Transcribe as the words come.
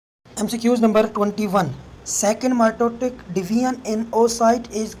MCQs number 21. Second mitotic division in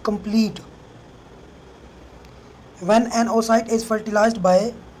oocyte is complete when an oocyte is fertilized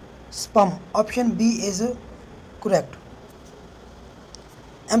by sperm. Option B is correct.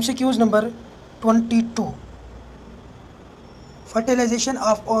 MCQs number 22. Fertilization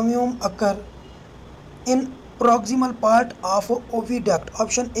of ovum occur in proximal part of oviduct.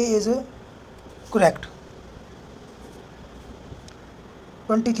 Option A is correct.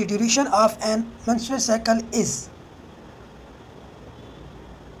 23. Duration of an menstrual cycle is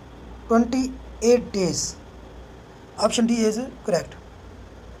 28 days. Option D is correct.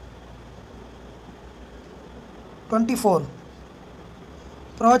 24.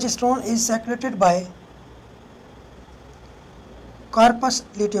 Progesterone is secreted by corpus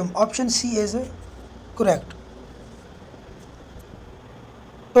luteum. Option C is correct.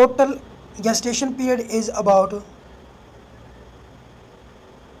 Total gestation period is about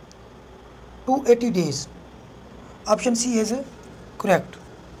 280 days. Option C is correct.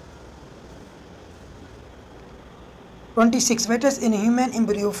 26. Fetus in human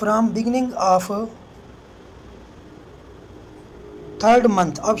embryo from beginning of third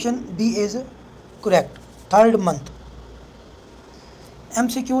month. Option B is correct. Third month.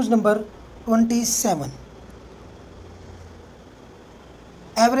 MCQs number 27.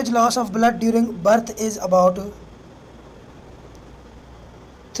 Average loss of blood during birth is about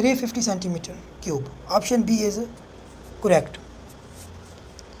 350 centimeter cube. Option B is correct.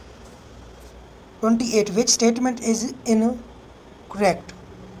 28. Which statement is incorrect?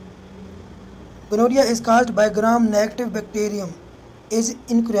 Gonorrhea is caused by gram-negative bacterium is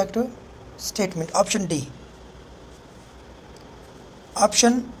incorrect statement. Option D.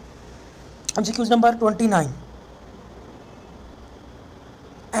 MCQs number 29.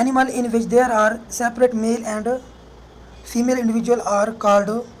 Animal in which there are separate male and female individual are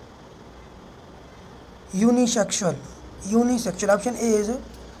called unisexual. Option A is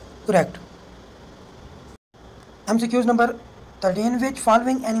correct. MCQs number 30. In which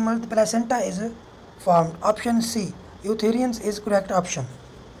following animal the placenta is formed? Option C. Eutherians is correct option.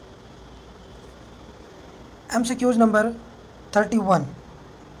 MCQs number 31.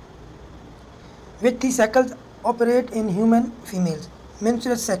 Which the cycles operate in human females?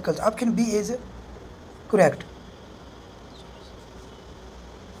 Menstrual cycles. Option B is correct.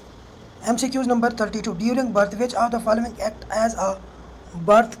 MCQs number 32. During birth, which of the following act as a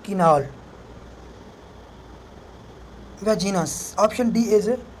birth canal? Vaginous. Option D is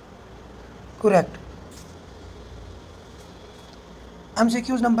correct.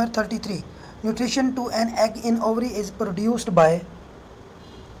 MCQs number 33. Nutrition to an egg in ovary is produced by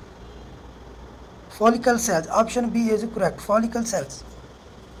follicle cells. Option B is correct. Follicle cells.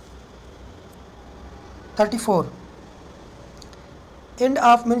 34. End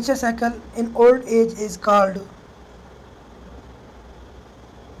of menstrual cycle in old age is called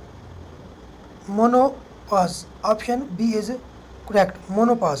menopause. Option B is correct.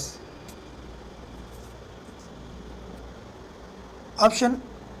 Menopause.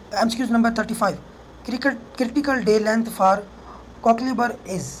 MCQs number 35. Critical day length for cockleber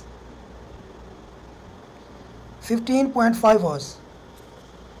is 15.5 hours.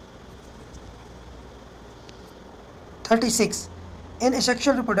 36. In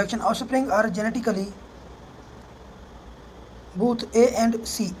asexual reproduction, offspring are genetically both A and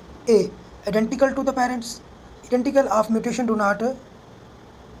C. A. Identical to the parents. Identical of mutation do not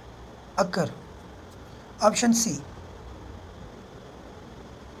occur. Option C.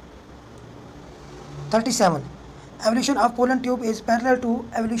 37. Evolution of pollen tube is parallel to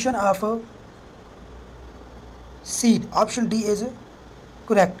evolution of seed. Option D is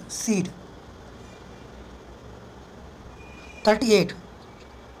correct. Seed. 38.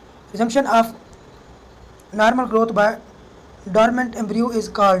 Resumption of normal growth by dormant embryo is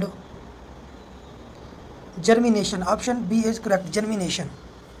called germination. Option B is correct. Germination.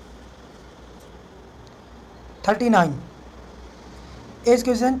 39. Is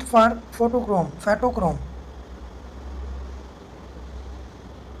present for photochrome.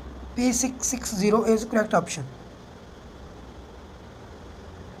 P660 is correct option.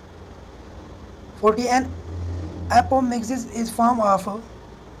 40. An apomixis is form of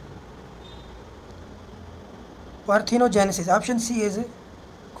parthenogenesis. Option C is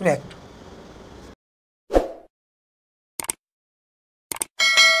correct.